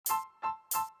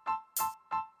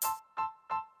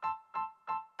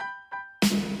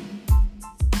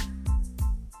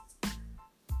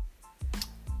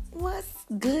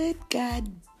Good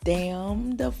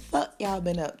goddamn the fuck y'all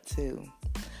been up to?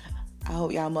 I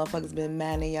hope y'all motherfuckers been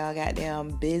minding y'all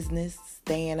goddamn business,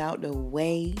 staying out the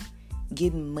way,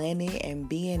 getting money, and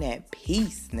being at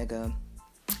peace, nigga.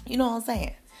 You know what I'm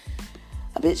saying?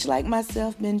 A bitch like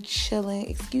myself been chilling.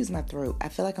 Excuse my throat. I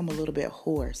feel like I'm a little bit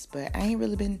hoarse, but I ain't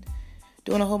really been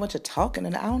doing a whole bunch of talking,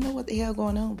 and I don't know what the hell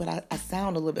going on, but I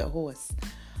sound a little bit hoarse.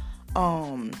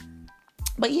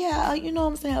 But yeah, you know what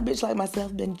I'm saying? A bitch like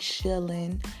myself been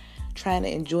chilling, trying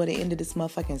to enjoy the end of this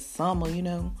motherfucking summer, you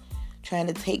know? Trying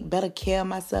to take better care of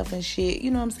myself and shit. You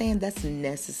know what I'm saying? That's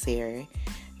necessary.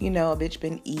 You know, a bitch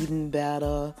been eating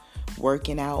better,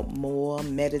 working out more,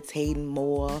 meditating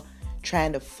more,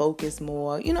 trying to focus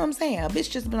more. You know what I'm saying? A bitch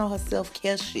just been on her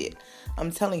self-care shit. I'm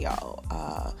telling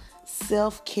y'all,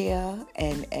 self-care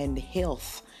and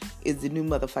health is the new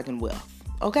motherfucking wealth.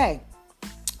 Okay?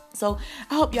 So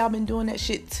I hope y'all been doing that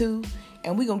shit too.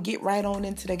 And we gonna get right on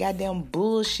into the goddamn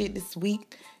bullshit this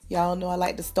week. Y'all know I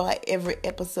like to start every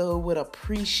episode with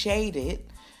appreciated.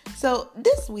 So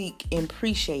this week in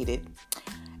appreciated,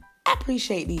 I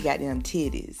appreciate these goddamn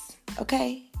titties.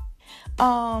 Okay?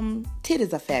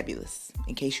 Titties are fabulous,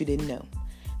 in case you didn't know.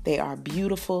 They are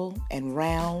beautiful and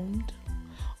round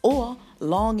or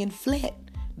long and flat,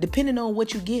 depending on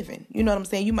what you're giving. You know what I'm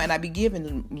saying? You might not be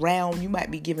giving round, you might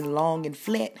be giving long and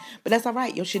flat, but that's all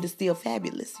right. Your shit is still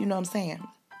fabulous. You know what I'm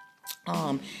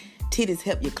saying? Titties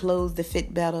help your clothes to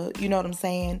fit better. You know what I'm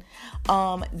saying?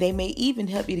 They may even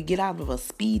help you to get out of a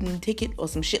speeding ticket or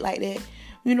some shit like that.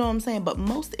 You know what I'm saying? But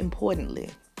most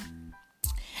importantly,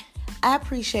 I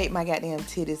appreciate my goddamn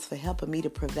titties for helping me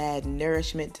to provide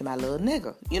nourishment to my little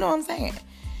nigga. You know what I'm saying?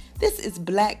 This is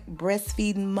Black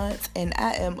Breastfeeding Month, and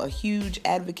I am a huge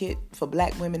advocate for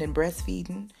black women and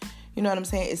breastfeeding. You know what I'm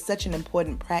saying? It's such an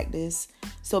important practice,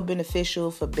 so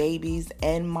beneficial for babies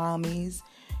and mommies.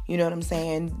 You know what I'm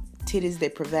saying? Titties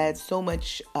that provide so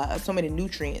many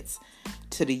nutrients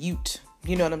to the youth.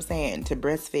 You know what I'm saying? To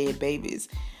breastfed babies.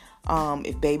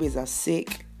 If babies are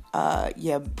sick,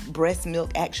 breast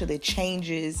milk actually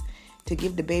changes to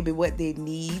give the baby what they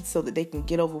need so that they can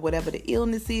get over whatever the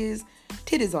illness is.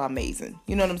 Titties are amazing.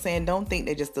 You know what I'm saying? Don't think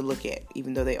they're just to look at,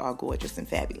 even though they are gorgeous and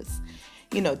fabulous.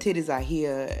 You know, titties are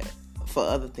here for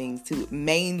other things too.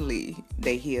 Mainly,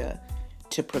 they're here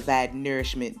to provide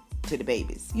nourishment to the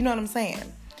babies. You know what I'm saying?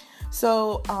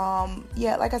 So,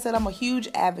 like I said, I'm a huge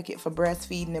advocate for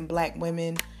breastfeeding and black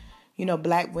women. You know,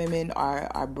 black women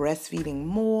are breastfeeding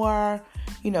more.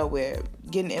 You know, we're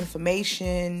getting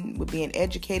information. We're being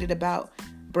educated about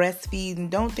breastfeeding.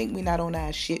 Don't think we're not on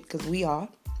our shit, because we are.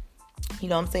 You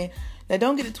know what I'm saying? Now,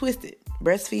 don't get it twisted.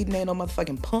 Breastfeeding ain't no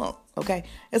motherfucking punk, okay?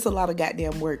 It's a lot of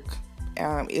goddamn work.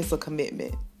 It's a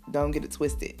commitment. Don't get it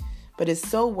twisted. But it's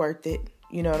so worth it.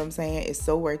 You know what I'm saying? It's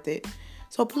so worth it.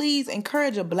 So please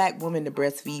encourage a black woman to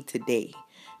breastfeed today.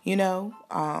 You know?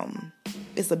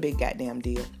 It's a big goddamn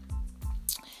deal.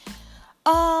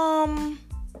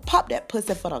 Pop that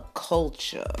pussy for the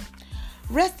culture.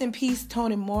 Rest in peace,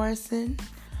 Toni Morrison.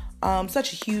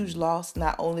 Such a huge loss,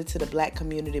 not only to the black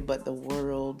community, but the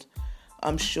world.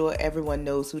 I'm sure everyone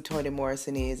knows who Toni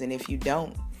Morrison is, and if you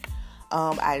don't,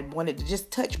 I wanted to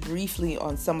just touch briefly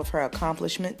on some of her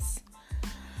accomplishments.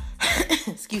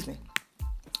 Excuse me.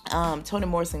 Toni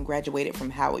Morrison graduated from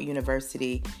Howard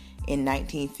University in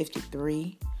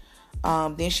 1953.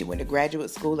 Then she went to graduate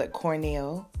school at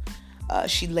Cornell.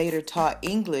 She later taught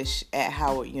English at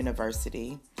Howard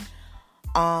University.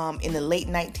 In the late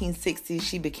 1960s,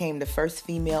 she became the first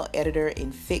female editor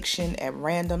in fiction at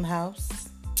Random House.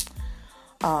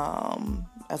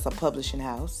 That's a publishing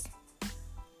house.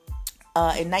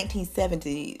 In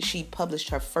 1970, she published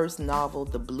her first novel,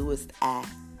 The Bluest Eye.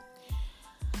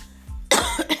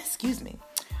 Excuse me.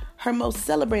 Her most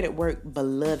celebrated work,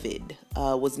 Beloved,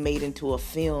 was made into a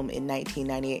film in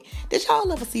 1998. Did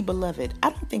y'all ever see Beloved? I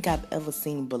don't think I've ever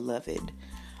seen Beloved.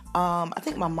 I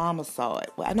think my mama saw it.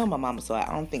 Well, I know my mama saw it.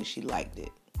 I don't think she liked it.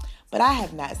 But I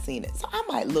have not seen it. So I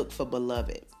might look for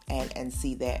Beloved and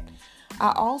see that.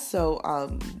 I also,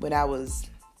 when I was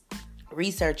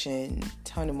researching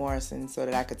Toni Morrison so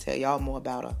that I could tell y'all more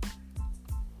about her.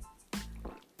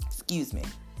 Excuse me.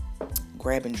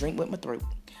 Grab and drink with my throat.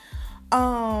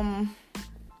 I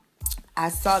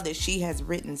saw that she has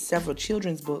written several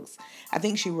children's books. I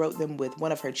think she wrote them with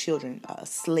one of her children,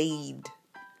 Slade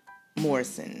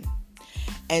Morrison.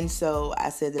 And so I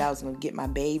said that I was going to get my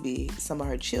baby some of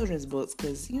her children's books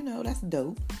because, you know, that's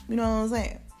dope. You know what I'm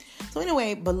saying? So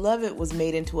anyway, Beloved was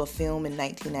made into a film in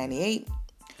 1998.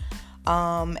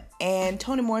 And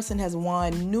Toni Morrison has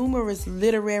won numerous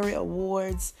literary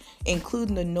awards,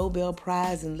 including the Nobel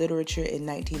Prize in Literature in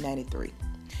 1993.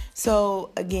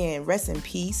 So, again, rest in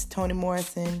peace, Toni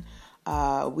Morrison.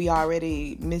 We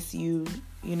already miss you.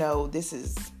 You know, this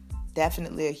is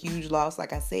definitely a huge loss,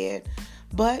 like I said.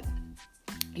 But,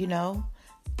 you know,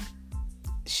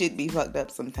 shit be fucked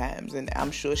up sometimes. And I'm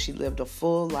sure she lived a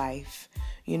full life,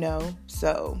 you know.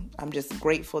 So, I'm just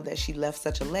grateful that she left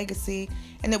such a legacy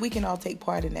and that we can all take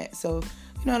part in that. So,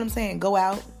 you know what I'm saying? Go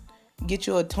out, get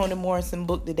you a Toni Morrison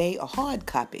book today, a hard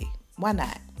copy. Why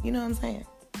not? You know what I'm saying?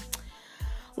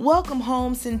 Welcome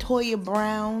home, Centoya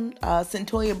Brown.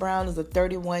 Centoya Brown is a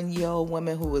 31-year-old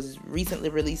woman who was recently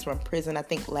released from prison, I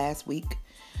think last week.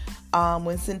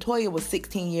 When Centoya was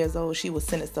 16 years old, she was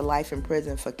sentenced to life in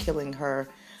prison for killing her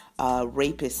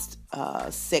rapist,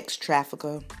 sex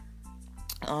trafficker.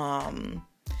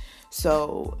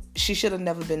 So she should have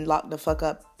never been locked the fuck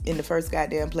up in the first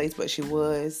goddamn place, but she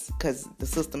was, because the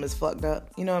system is fucked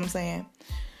up. You know what I'm saying?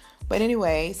 But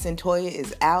anyway, Centoya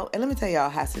is out. And let me tell y'all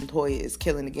how Centoya is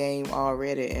killing the game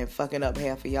already and fucking up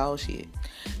half of y'all shit.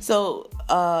 So,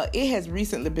 it has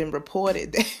recently been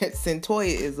reported that Centoya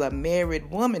is a married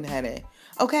woman, honey.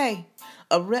 Okay.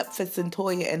 A rep for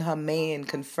Centoya and her man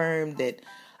confirmed that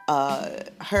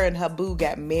her and her boo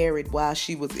got married while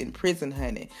she was in prison,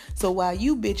 honey. So while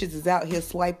you bitches is out here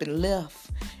swiping left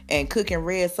and cooking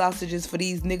red sausages for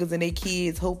these niggas and their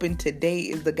kids, hoping today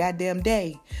is the goddamn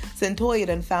day, Centoya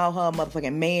done found her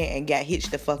motherfucking man and got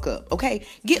hitched the fuck up. Okay?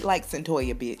 Get like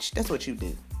Centoya, bitch. That's what you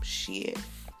do. Shit.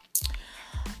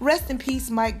 Rest in peace,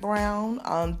 Mike Brown.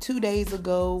 2 days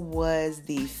ago was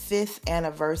the 5th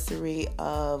anniversary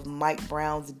of Mike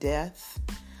Brown's death.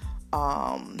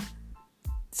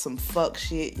 Some fuck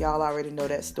shit. Y'all already know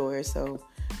that story, so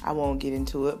I won't get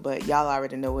into it, but y'all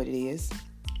already know what it is.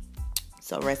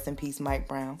 So rest in peace, Mike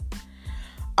Brown.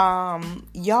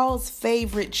 Y'all's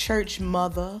favorite church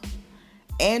mother,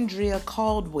 Andrea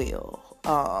Caldwell.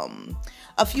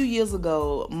 A few years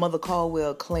ago, Mother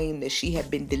Caldwell claimed that she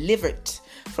had been delivered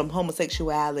from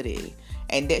homosexuality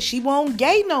and that she won't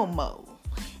gay no more.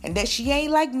 And that she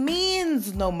ain't like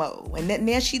men's no more. And that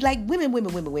now she like women.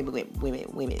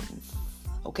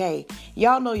 Okay?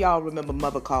 Y'all know y'all remember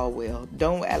Mother Caldwell.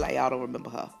 Don't act like y'all don't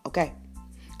remember her. Okay?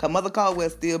 Because Mother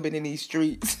Caldwell still been in these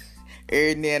streets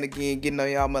every now and again getting on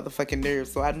y'all motherfucking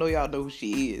nerves. So I know y'all know who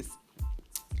she is.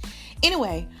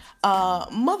 Anyway,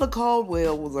 Mother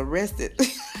Caldwell was arrested.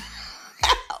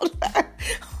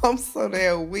 I'm so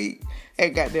damn weak at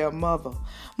goddamn Mother.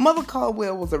 Mother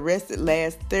Caldwell was arrested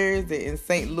last Thursday in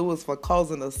St. Louis for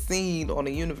causing a scene on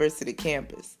a university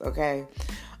campus. Okay?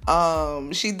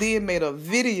 She then made a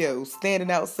video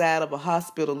standing outside of a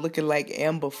hospital looking like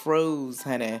Amber Froze,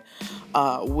 honey,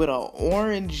 with a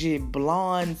orangey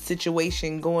blonde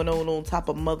situation going on top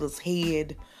of Mother's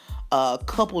head,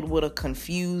 coupled with a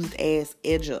confused ass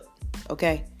edge up.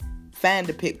 Okay? Find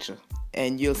the picture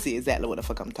and you'll see exactly what the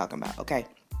fuck I'm talking about. Okay?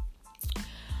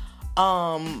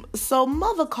 So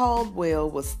Mother Caldwell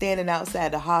was standing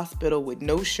outside the hospital with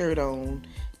no shirt on,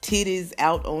 titties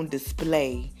out on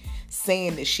display,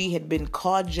 saying that she had been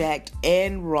carjacked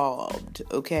and robbed.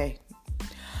 Okay.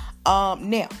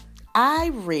 Now,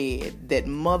 I read that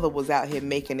Mother was out here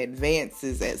making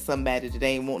advances at somebody that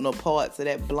ain't want no parts of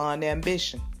that blonde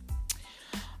ambition.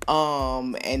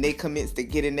 And they commenced to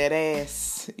get in that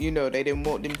ass. You know, they didn't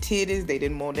want them titties. They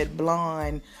didn't want that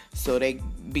blonde. So they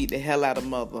beat the hell out of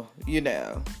Mother, you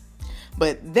know.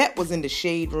 But that was in the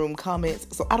Shade Room comments.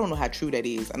 So I don't know how true that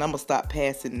is. And I'm going to stop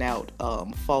passing out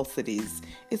falsities.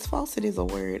 Is falsities a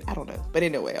word? I don't know. But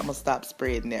anyway, I'm going to stop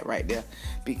spreading that right there.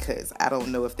 Because I don't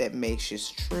know if that makes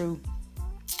it true.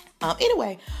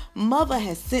 Anyway, Mother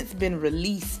has since been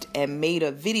released and made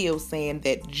a video saying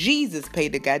that Jesus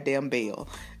paid the goddamn bail.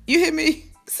 You hear me?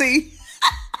 See?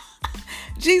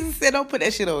 Jesus said, don't put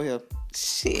that shit on him.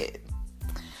 Shit.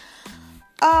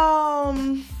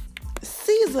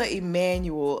 Caesar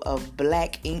Emanuel of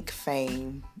Black Ink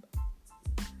fame.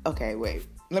 Okay, wait.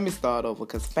 Let me start over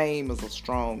because fame is a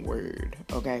strong word.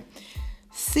 Okay.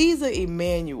 Caesar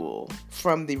Emanuel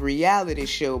from the reality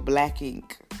show Black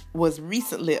Ink was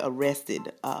recently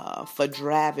arrested for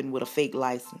driving with a fake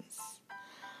license.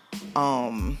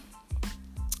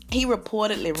 He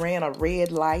reportedly ran a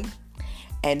red light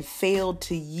and failed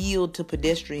to yield to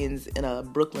pedestrians in a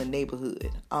Brooklyn neighborhood.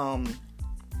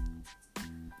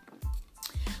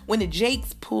 When the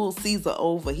Jakes pulled Caesar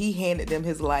over, he handed them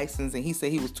his license and he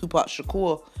said he was Tupac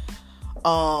Shakur.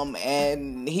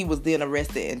 And he was then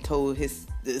arrested and told to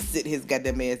sit his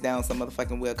goddamn ass down some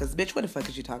motherfucking well. Cause bitch, what the fuck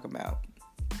is you talking about?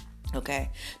 Okay.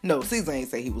 No, Caesar ain't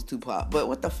say he was Tupac. But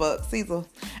what the fuck, Caesar?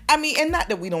 I mean, and not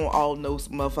that we don't all know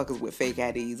some motherfuckers with fake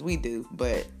IDs. We do.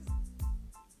 But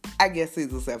I guess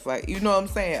Caesar said, like, you know what I'm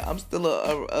saying? I'm still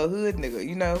a hood nigga,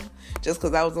 you know? Just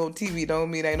because I was on TV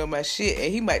don't mean I know my shit.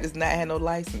 And he might just not have no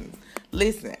license.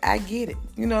 Listen, I get it.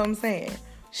 You know what I'm saying?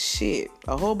 Shit.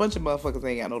 A whole bunch of motherfuckers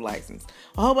ain't got no license.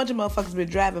 A whole bunch of motherfuckers been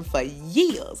driving for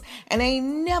years. And they ain't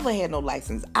never had no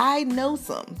license. I know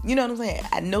some. You know what I'm saying?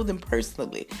 I know them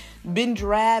personally. Been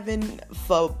driving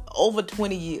for over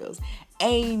 20 years.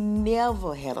 Ain't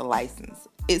never had a license.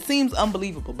 It seems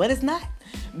unbelievable, but it's not.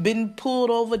 Been pulled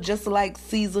over just like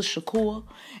Caesar Shakur.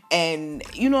 And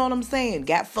you know what I'm saying?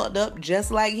 Got fucked up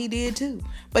just like he did too.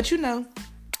 But you know,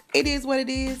 it is what it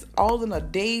is. All in a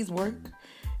day's work.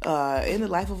 In the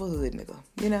life of a hood nigga,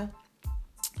 you know?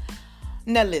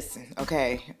 Now listen,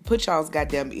 okay? Put y'all's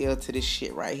goddamn ear to this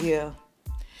shit right here.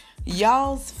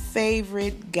 Y'all's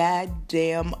favorite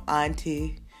goddamn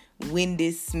auntie,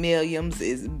 Wendy Smelliams,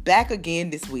 is back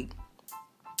again this week.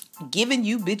 Giving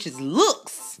you bitches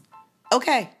looks.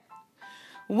 Okay.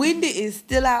 Wendy is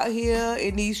still out here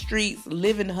in these streets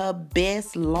living her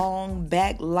best long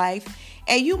back life.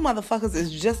 And you motherfuckers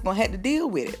is just gonna have to deal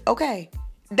with it. Okay.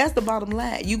 That's the bottom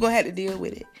line. You gonna have to deal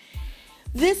with it.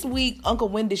 This week, Uncle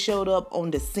Wendy showed up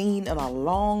on the scene in a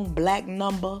long black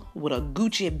number with a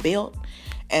Gucci belt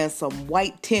and some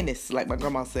white tennis, like my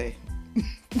grandma said.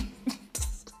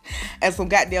 And some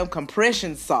goddamn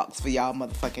compression socks for y'all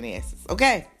motherfucking asses.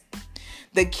 Okay?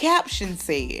 The caption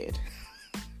said,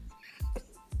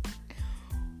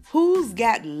 "Who's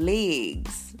got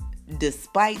legs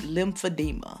despite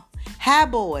lymphedema? Hi,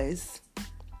 boys."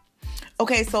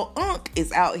 Okay, so Unc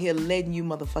is out here letting you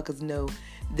motherfuckers know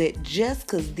that just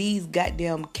because these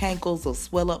goddamn cankles will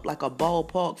swell up like a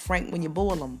ballpark frank when you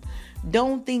boil them,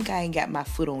 don't think I ain't got my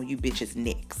foot on you bitches'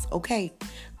 necks, okay?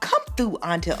 Come through,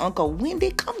 Auntie Uncle Wendy.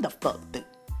 Come the fuck through,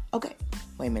 okay?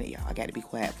 Wait a minute, y'all. I got to be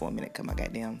quiet for a minute because my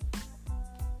damn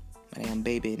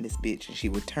baby in this bitch, and she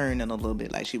was turning a little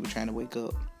bit like she was trying to wake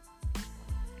up.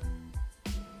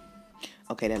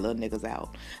 Okay, that little nigga's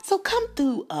out. So come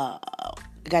through,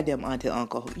 goddamn auntie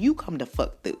uncle, you come the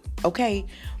fuck through, okay?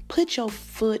 Put your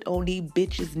foot on these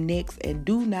bitches' necks and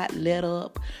do not let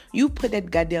up. You put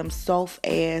that goddamn soft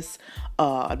ass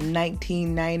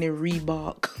 1990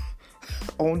 Reebok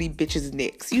on these bitches'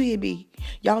 necks. You hear me?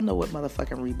 Y'all know what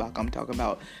motherfucking Reebok I'm talking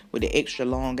about with the extra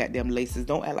long goddamn laces.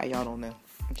 Don't act like y'all don't know,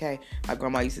 okay? My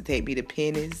grandma used to take me to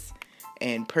Penny's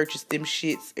and purchase them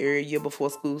shits every year before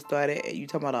school started. And you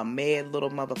talking about a mad little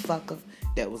motherfucker?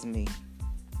 That was me.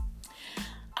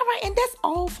 All right, and that's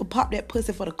all for Pop That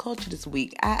Pussy for the Culture this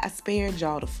week. I spared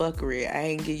y'all the fuckery. I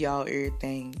ain't give y'all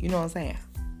everything. You know what I'm saying?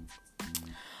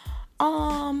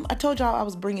 I told y'all I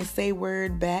was bringing Say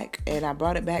Word back, and I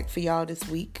brought it back for y'all this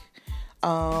week.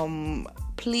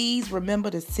 Please remember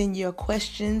to send your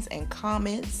questions and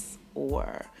comments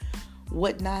or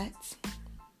whatnot.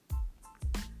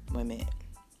 Wait a minute.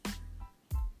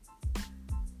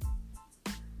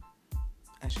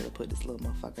 I should have put this little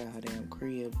motherfucker out of her damn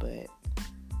crib, but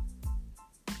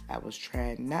I was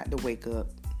trying not to wake up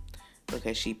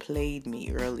because she played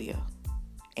me earlier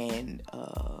and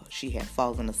she had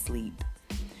fallen asleep.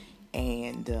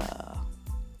 And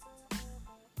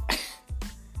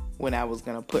when I was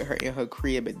going to put her in her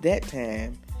crib at that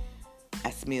time, I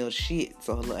smelled shit,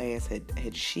 so her little ass had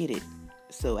shitted.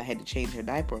 So I had to change her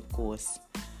diaper, of course,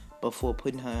 before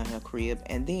putting her in her crib.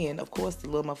 And then, of course, the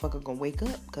little motherfucker gonna wake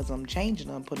up because I'm changing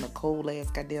her. I'm putting a cold-ass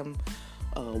goddamn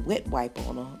wet wipe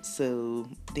on her. So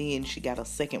then she got a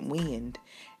second wind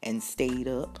and stayed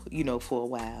up, you know, for a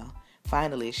while.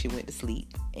 Finally, she went to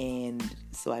sleep. And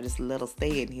so I just let her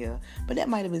stay in here. But that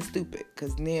might have been stupid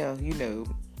because now, you know,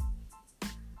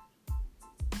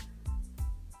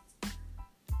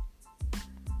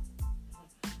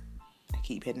 I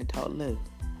keep having to talk low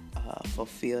for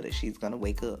fear that she's going to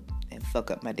wake up and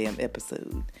fuck up my damn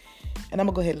episode. And I'm going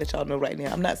to go ahead and let y'all know right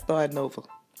now, I'm not starting over.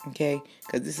 Okay,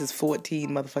 because this is 14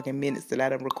 motherfucking minutes that I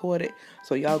done recorded.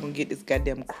 So y'all gonna get this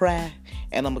goddamn cry.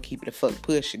 And I'm gonna keep it a fuck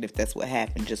pushing if that's what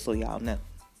happened, just so y'all know.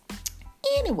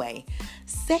 Anyway,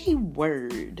 Say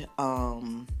Word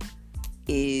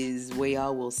is where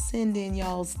y'all will send in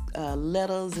y'all's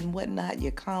letters and whatnot,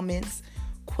 your comments,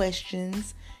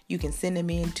 questions. You can send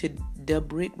them in to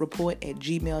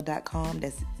thebrickreport@gmail.com.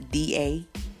 That's DA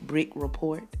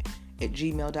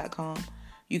brickreport@gmail.com.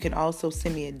 You can also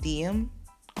send me a DM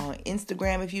on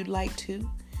Instagram if you'd like to.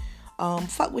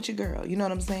 Fuck with your girl, you know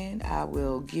what I'm saying? I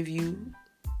will give you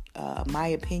my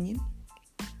opinion,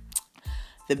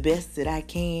 the best that I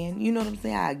can, you know what I'm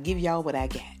saying? I'll give y'all what I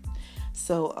got.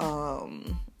 So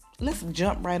let's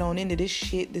jump right on into this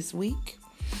shit this week.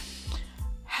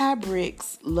 Hi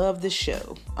Bricks, love the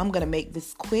show. I'm gonna make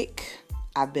this quick.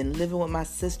 I've been living with my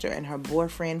sister and her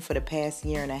boyfriend for the past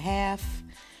year and a half.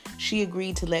 She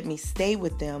agreed to let me stay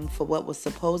with them for what was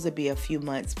supposed to be a few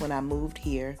months when I moved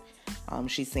here.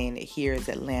 She's saying that here is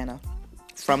Atlanta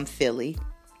from Philly.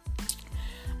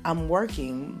 I'm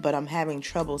working, but I'm having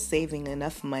trouble saving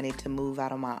enough money to move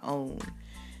out on my own.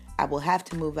 I will have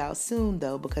to move out soon,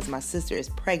 though, because my sister is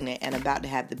pregnant and about to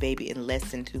have the baby in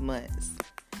less than 2 months.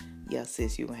 Yeah,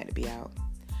 sis, you're going to have to be out.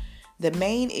 The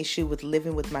main issue with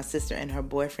living with my sister and her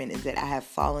boyfriend is that I have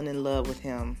fallen in love with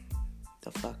him. The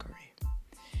fuckery.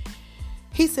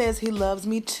 He says he loves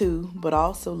me too, but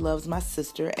also loves my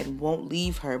sister and won't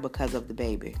leave her because of the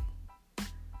baby.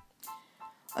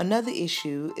 Another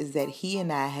issue is that he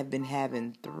and I have been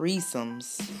having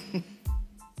threesomes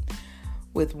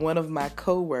with one of my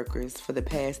co-workers for the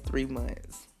past 3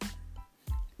 months.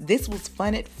 This was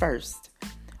fun at first,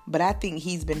 but I think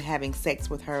he's been having sex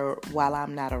with her while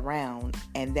I'm not around,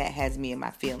 and that has me in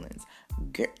my feelings.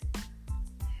 Girl.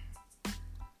 Okay.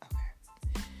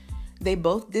 They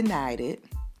both denied it,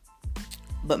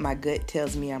 but my gut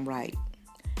tells me I'm right.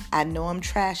 I know I'm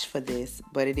trash for this,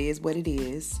 but it is what it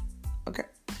is. Okay,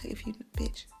 if you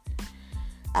bitch.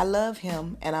 I love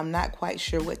him, and I'm not quite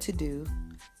sure what to do.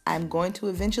 I'm going to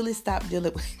eventually stop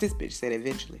dealing with... This bitch said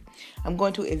eventually. I'm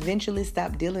going to eventually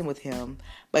stop dealing with him,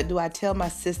 but do I tell my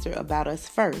sister about us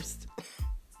first?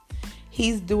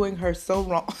 He's doing her so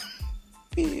wrong.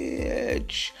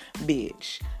 Bitch.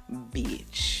 Bitch.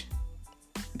 Bitch.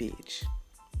 Bitch.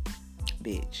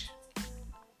 Bitch.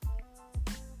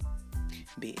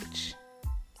 Bitch.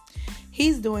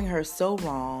 He's doing her so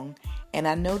wrong, and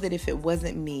I know that if it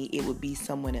wasn't me, it would be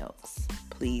someone else.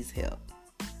 Please help.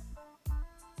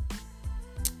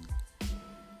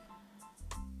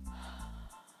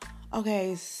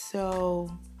 Okay, so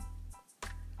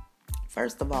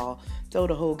first of all, throw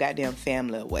the whole goddamn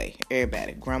family away.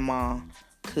 Everybody, grandma,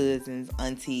 cousins,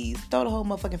 aunties, throw the whole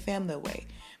motherfucking family away.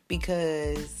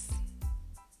 Because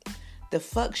the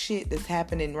fuck shit that's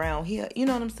happening around here, you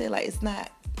know what I'm saying? Like, it's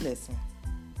not, listen,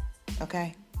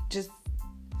 okay? Just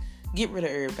get rid of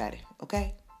everybody,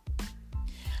 okay?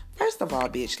 First of all,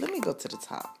 bitch, let me go to the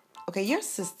top. Okay, your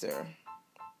sister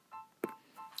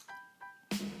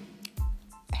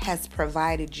has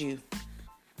provided you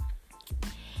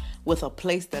with a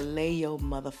place to lay your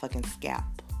motherfucking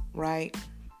scalp, right?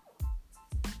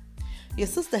 Your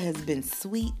sister has been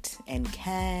sweet and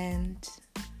kind.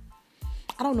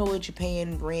 I don't know what you're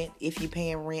paying rent, if you're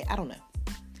paying rent, I don't know.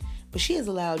 But she has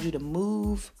allowed you to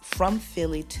move from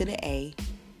Philly to the A,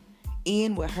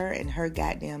 in with her and her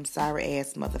goddamn sorry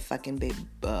ass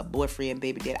motherfucking boyfriend,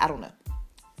 baby daddy, I don't know.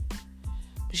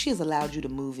 But she has allowed you to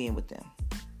move in with them,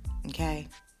 okay?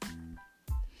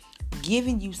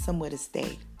 Giving you somewhere to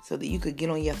stay so that you could get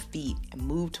on your feet and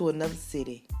move to another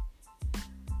city.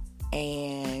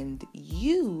 And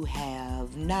you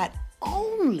have not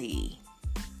only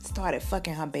started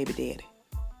fucking her baby daddy,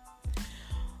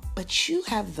 but you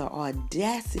have the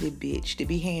audacity, bitch, to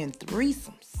be having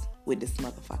threesomes with this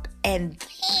motherfucker. And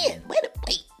then,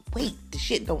 wait, the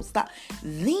shit don't stop.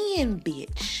 Then,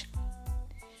 bitch,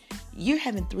 you're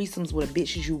having threesomes with a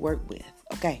bitch that you work with,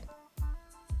 okay?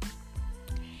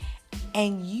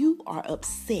 And you are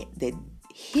upset that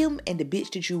him and the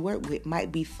bitch that you work with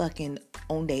might be fucking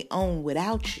on their own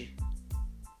without you.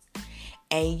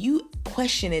 And you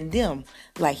questioning them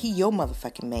like he your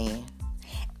motherfucking man.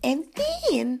 And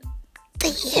then,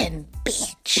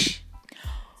 bitch,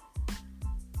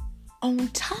 on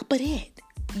top of that,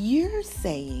 you're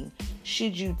saying,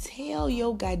 should you tell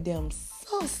your goddamn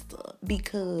sister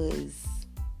because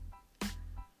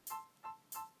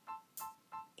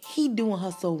he doing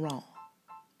her so wrong?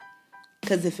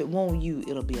 Because if it won't you,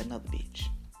 it'll be another bitch.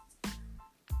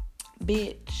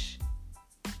 Bitch.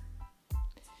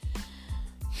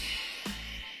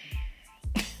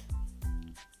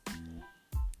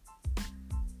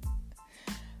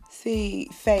 See,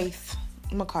 Faith.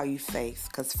 I'm going to call you Faith.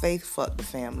 Because Faith fucked the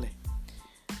family.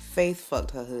 Faith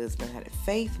fucked her husband.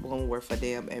 Faith won't work for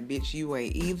them. And bitch, you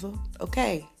ain't either.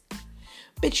 Okay.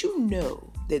 But you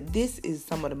know that this is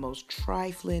some of the most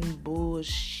trifling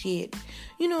bullshit.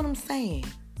 You know what I'm saying?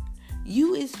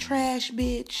 You is trash,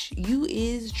 bitch. You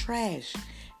is trash.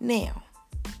 Now,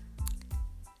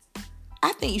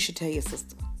 I think you should tell your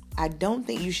sister. I don't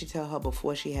think you should tell her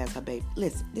before she has her baby.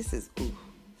 Listen, this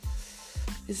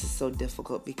is so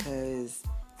difficult because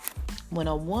when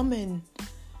a woman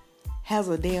has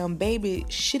a damn baby,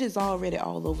 shit is already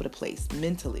all over the place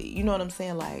mentally. You know what I'm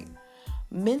saying? Like,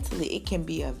 mentally, it can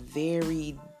be a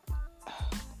very...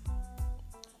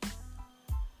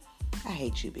 I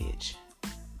hate you, bitch.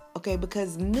 Okay,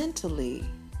 because mentally,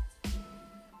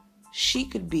 she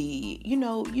could be... You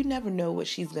know, you never know what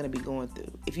she's going to be going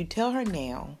through. If you tell her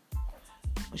now,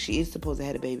 She is supposed to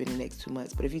have a baby in the next 2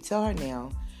 months. But if you tell her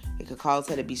now, it could cause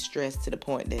her to be stressed to the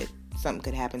point that something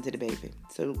could happen to the baby.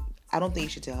 So I don't think you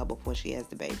should tell her before she has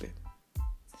the baby.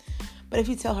 But if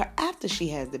you tell her after she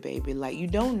has the baby, like, you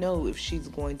don't know if she's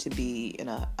going to be in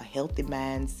a healthy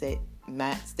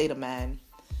state of mind.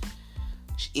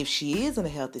 If she is in a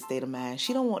healthy state of mind,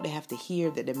 she don't want to have to hear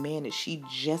that the man that she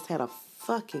just had a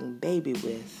fucking baby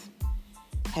with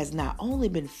has not only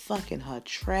been fucking her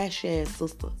trash ass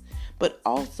sister, but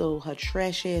also her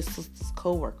trash ass sister's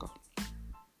co-worker.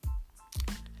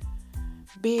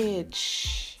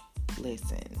 Bitch,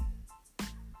 listen.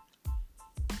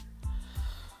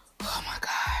 Oh my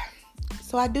God.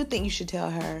 So I do think you should tell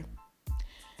her.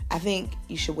 I think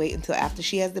you should wait until after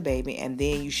she has the baby, and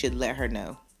then you should let her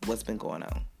know what's been going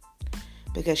on.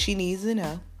 Because she needs to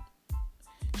know.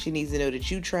 She needs to know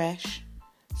that you trash,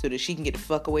 so that she can get the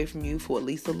fuck away from you for at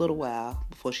least a little while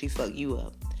before she fuck you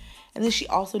up. And then she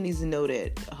also needs to know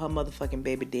that her motherfucking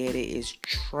baby daddy is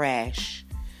trash,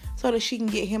 so that she can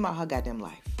get him out her goddamn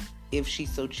life, if she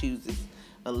so chooses.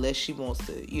 Unless she wants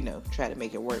to, try to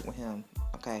make it work with him.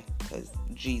 Okay? Because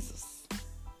Jesus.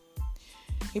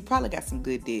 He probably got some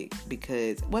good dick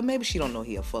because, well, maybe she don't know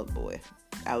he a fuckboy.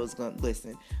 I was going to,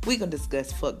 listen, we going to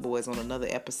discuss fuckboys on another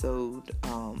episode.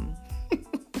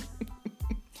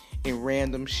 In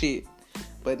random shit.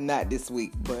 But not this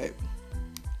week. But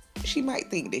she might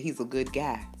think that he's a good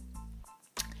guy.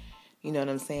 You know what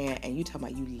I'm saying? And you talking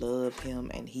about you love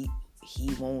him and he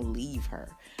won't leave her.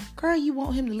 Girl, you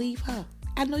want him to leave her.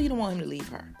 I know you don't want him to leave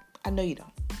her. I know you don't.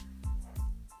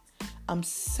 I'm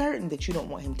certain that you don't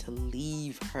want him to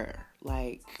leave her.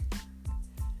 Like,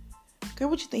 girl,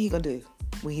 what you think he gonna do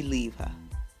when he leave her?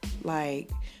 Like,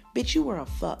 bitch, you were a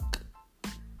fuck.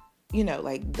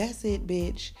 Like, that's it,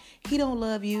 bitch. He don't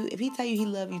love you. If he tell you he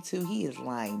love you too, he is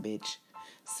lying, bitch.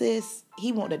 Sis,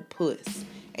 he want that puss,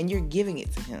 and you're giving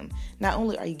it to him. Not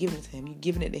only are you giving it to him, you're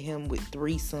giving it to him with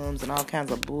threesomes and all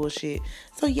kinds of bullshit.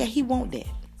 So yeah, he want that.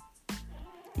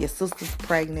 Your sister's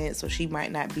pregnant, so she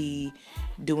might not be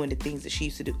doing the things that she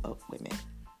used to do. Oh, wait a minute.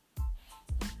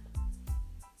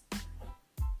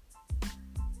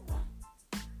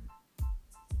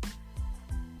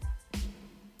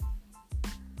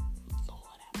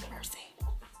 Lord have mercy.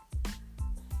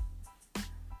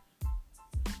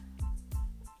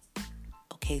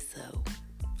 Okay, so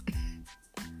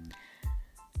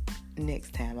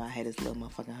next time I had this little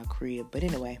motherfucker in her crib. But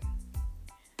anyway,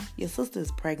 your sister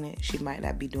is pregnant. She might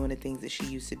not be doing the things that she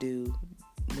used to do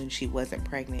when she wasn't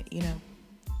pregnant,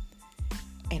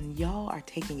 And y'all are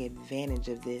taking advantage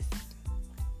of this.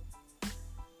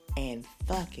 And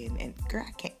fucking, and girl,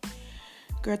 I can't.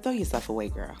 Girl, throw yourself away,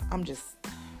 girl. I'm just,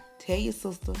 tell your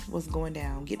sister what's going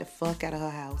down. Get the fuck out of her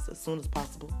house as soon as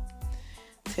possible.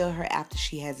 Tell her after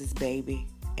she has this baby.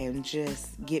 And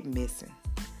just get missing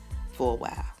for a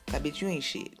while. I bet you ain't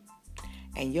shit.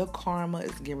 And your karma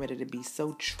is getting ready to be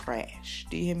so trash.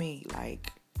 Do you hear me?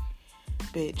 Like,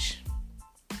 bitch,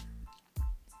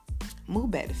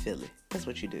 move back to Philly. That's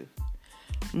what you do.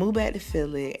 Move back to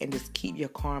Philly and just keep your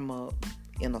karma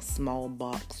in a small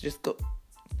box. Just go.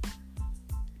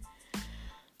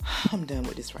 I'm done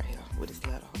with this right here. With this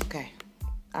letter. Okay.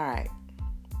 All right.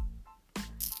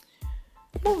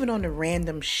 Moving on to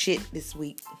random shit this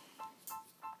week.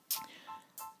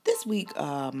 This week,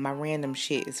 my random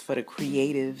shit is for the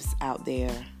creatives out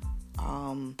there.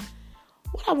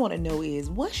 What I want to know is,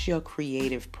 what's your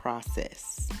creative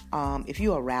process? If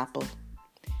you're a rapper,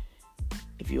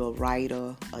 if you're a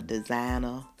writer, a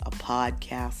designer, a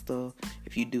podcaster,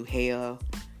 if you do hair,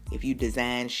 if you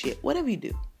design shit, whatever you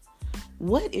do,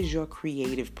 what is your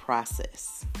creative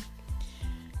process?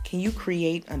 Can you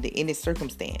create under any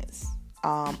circumstance?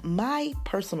 My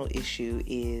personal issue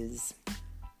is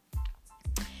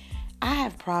I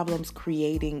have problems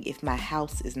creating if my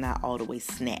house is not all the way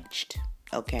snatched.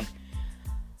 Okay.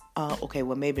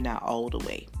 Well, maybe not all the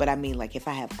way. But I mean, like, if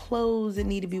I have clothes that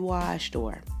need to be washed,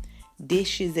 or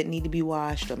dishes that need to be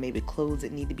washed, or maybe clothes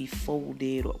that need to be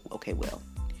folded.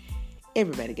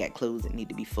 Everybody got clothes that need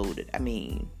to be folded. I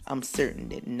mean, I'm certain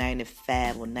that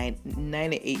 95 or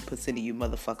 98% of you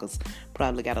motherfuckers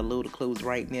probably got a load of clothes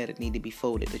right now that need to be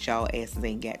folded that y'all asses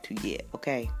ain't got to yet.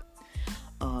 Okay.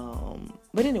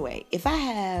 But anyway, if I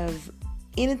have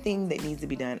anything that needs to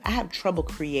be done, I have trouble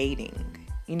creating.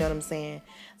 You know what I'm saying?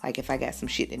 Like, if I got some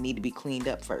shit that need to be cleaned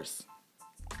up first.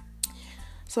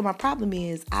 So my problem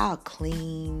is, I'll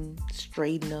clean,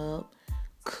 straighten up,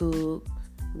 cook,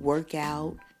 work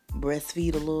out,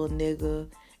 breastfeed a little nigga.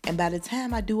 And by the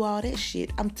time I do all that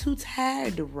shit, I'm too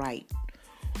tired to write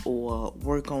or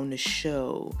work on the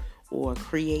show or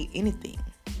create anything.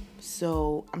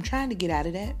 So I'm trying to get out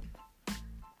of that.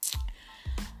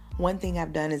 One thing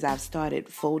I've done is I've started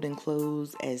folding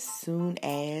clothes as soon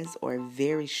as or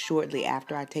very shortly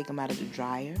after I take them out of the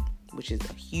dryer, which is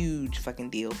a huge fucking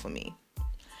deal for me.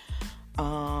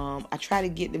 I try to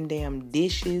get them damn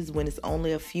dishes when it's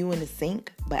only a few in the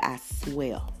sink, but I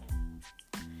swear,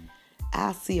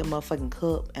 I'll see a motherfucking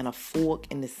cup and a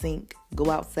fork in the sink, go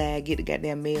outside, get the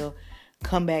goddamn meal,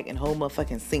 come back and whole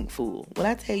motherfucking sink full. When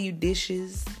I tell you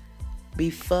dishes be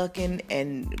fucking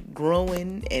and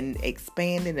growing and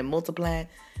expanding and multiplying,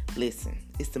 listen,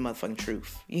 it's the motherfucking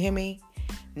truth. You hear me?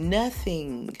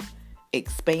 Nothing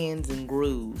expands and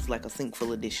grows like a sink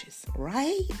full of dishes,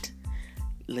 right?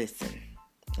 Listen,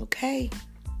 okay?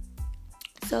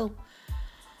 So,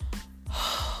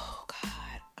 oh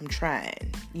God, I'm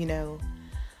trying, you know.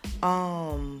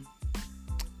 I'm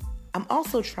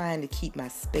also trying to keep my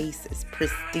space as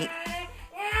pristine.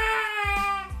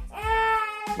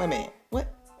 Wait a minute,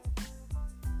 what?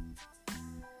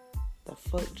 The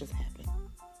fuck just happened?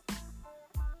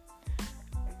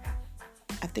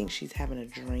 I think she's having a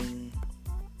dream.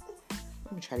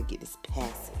 Let me try to get this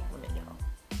past it. Wait a minute, y'all.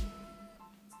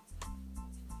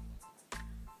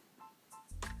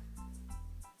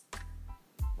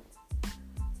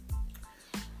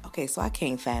 Okay, so I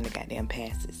can't find the goddamn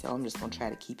passes, so I'm just gonna try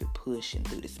to keep it pushing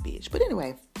through this bitch. But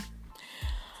anyway,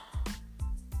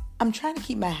 I'm trying to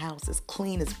keep my house as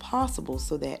clean as possible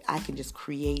so that I can just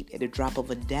create at a drop of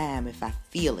a dime if I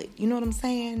feel it. You know what I'm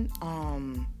saying?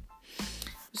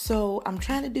 So I'm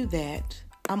trying to do that.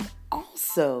 I'm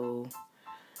also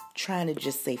trying to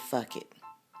just say fuck it.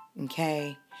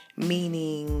 Okay?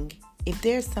 Meaning, if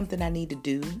there's something I need to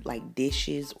do, like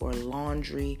dishes or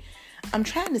laundry, I'm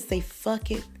trying to say fuck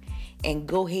it and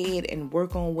go ahead and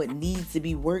work on what needs to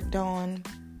be worked on.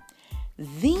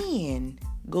 Then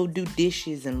go do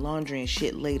dishes and laundry and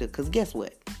shit later. Because guess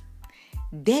what?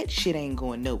 That shit ain't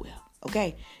going nowhere.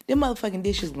 Okay? Them motherfucking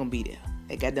dishes gonna be there.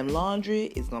 They got them laundry.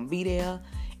 It's gonna be there.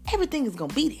 Everything is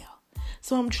gonna be there.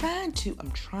 So I'm trying to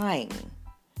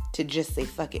just say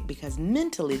fuck it, because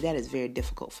mentally that is very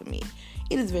difficult for me.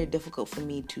 It is very difficult for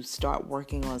me to start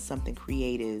working on something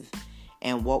creative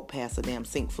and walk past a damn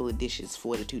sink full of dishes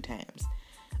 42 times.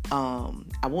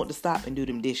 I want to stop and do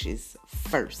them dishes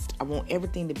first. I want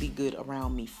everything to be good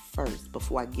around me first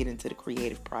before I get into the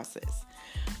creative process.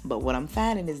 But what I'm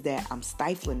finding is that I'm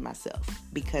stifling myself,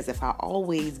 because if I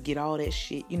always get all that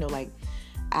shit, you know, like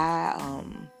I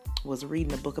was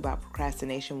reading a book about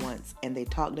procrastination once, and they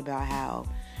talked about how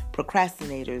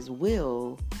procrastinators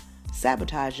will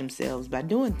sabotage themselves by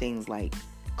doing things like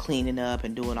cleaning up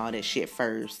and doing all that shit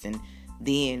first, and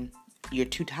then you're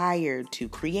too tired to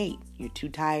create. You're too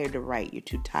tired to write. You're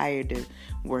too tired to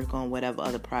work on whatever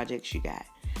other projects you got.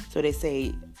 So they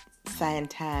say find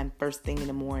time first thing in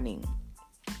the morning.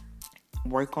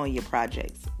 Work on your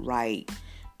projects. Write.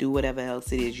 Do whatever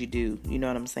else it is you do. You know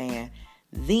what I'm saying?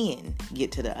 Then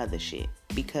get to the other shit.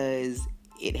 Because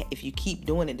if you keep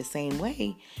doing it the same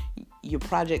way, your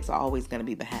projects are always going to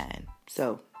be behind.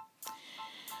 So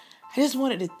I just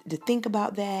wanted to think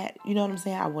about that. You know what I'm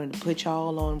saying? I wanted to put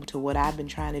y'all on to what I've been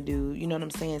trying to do. You know what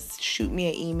I'm saying? Shoot me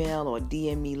an email or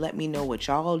DM me. Let me know what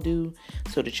y'all do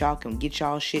so that y'all can get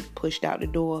y'all shit pushed out the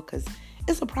door. Because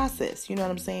it's a process. You know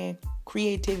what I'm saying?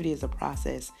 Creativity is a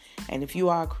process. And if you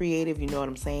are creative, you know what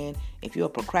I'm saying? If you're a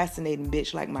procrastinating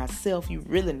bitch like myself, you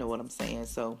really know what I'm saying.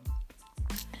 So,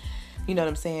 you know what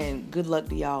I'm saying? Good luck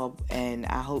to y'all. And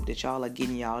I hope that y'all are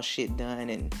getting y'all shit done.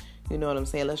 And you know what I'm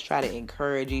saying? Let's try to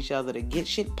encourage each other to get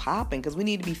shit popping, because we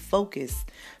need to be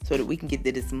focused so that we can get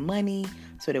to this money,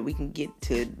 so that we can get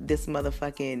to this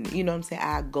motherfucking, you know what I'm saying?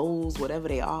 Our goals, whatever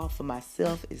they are for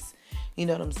myself, is, you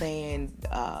know what I'm saying?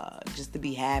 Just to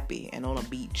be happy and on a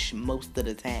beach most of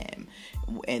the time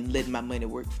and letting my money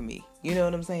work for me. You know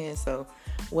what I'm saying? So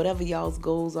whatever y'all's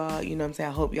goals are, you know what I'm saying?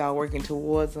 I hope y'all working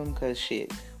towards them, because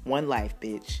shit, one life,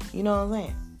 bitch. You know what I'm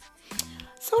saying?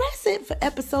 So that's it for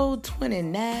episode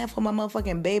 29 for my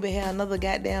motherfucking baby hair. Another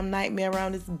goddamn nightmare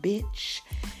around this bitch.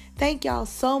 Thank y'all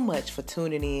so much for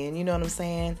tuning in. You know what I'm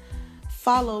saying?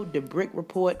 Follow The Brick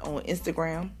Report on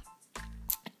Instagram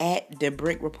at The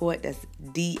Brick Report. That's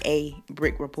DA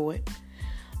Brick Report.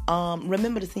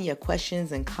 Remember to send your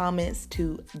questions and comments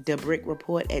to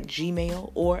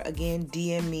thebrickreport@gmail.com, or again,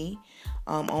 DM me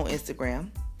on Instagram.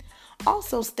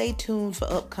 Also, stay tuned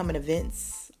for upcoming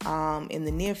events in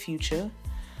the near future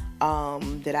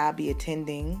that I'll be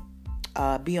attending.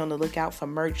 Be on the lookout for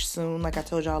merch soon, like I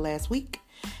told y'all last week.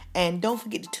 And don't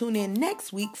forget to tune in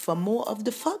next week for more of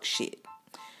the fuck shit.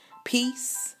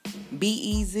 Peace, be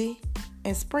easy,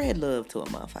 and spread love to a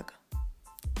motherfucker.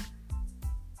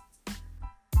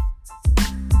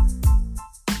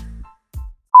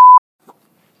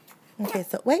 Okay,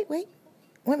 so wait.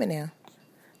 Wait a minute now.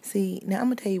 See, now I'm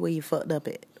going to tell you where you fucked up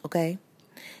at, okay?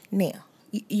 Now,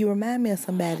 you remind me of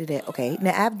somebody that, okay,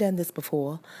 now I've done this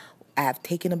before. I've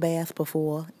taken a bath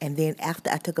before, and then after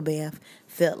I took a bath,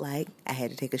 felt like I had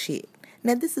to take a shit.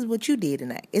 Now, this is what you did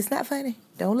tonight. It's not funny.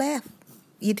 Don't laugh.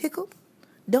 You tickled?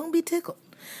 Don't be tickled.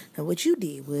 Now, what you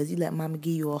did was you let mama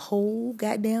give you a whole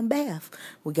goddamn bath.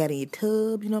 We got in your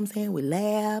tub, you know what I'm saying? We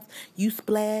laughed. You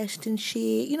splashed and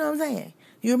shit. You know what I'm saying?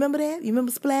 You remember that? You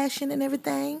remember splashing and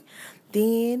everything?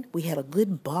 Then we had a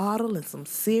good bottle and some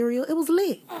cereal. It was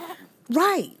lit.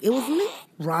 Right. It was lit.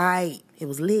 Right. It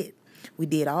was lit. We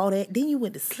did all that. Then you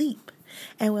went to sleep.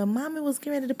 And when mama was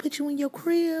getting ready to put you in your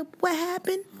crib, what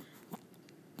happened?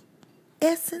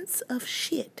 Essence of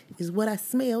shit is what I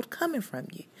smelled coming from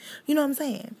you. You know what I'm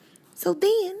saying? So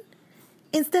then,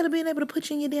 instead of being able to put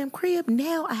you in your damn crib,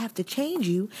 now I have to change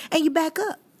you and you back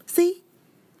up. See?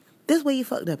 That's where you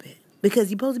fucked up at.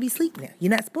 Because you're supposed to be asleep now. You're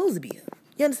not supposed to be up.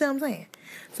 You understand what I'm saying?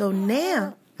 So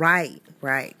now, right.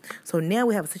 So now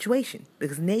we have a situation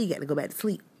because now you got to go back to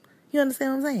sleep. You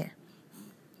understand what I'm saying?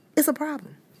 It's a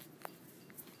problem.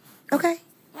 Okay?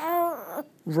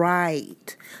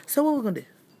 Right. So what we're going to do?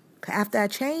 After I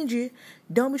change you,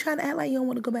 don't be trying to act like you don't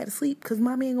want to go back to sleep because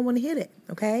mommy ain't going to want to hear that.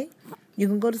 Okay? You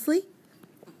going to go to sleep?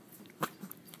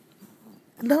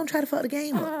 Don't try to fuck the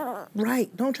game up. Right.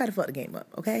 Don't try to fuck the game up.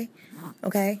 Okay?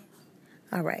 Okay?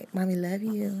 All right. Mommy love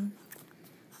you.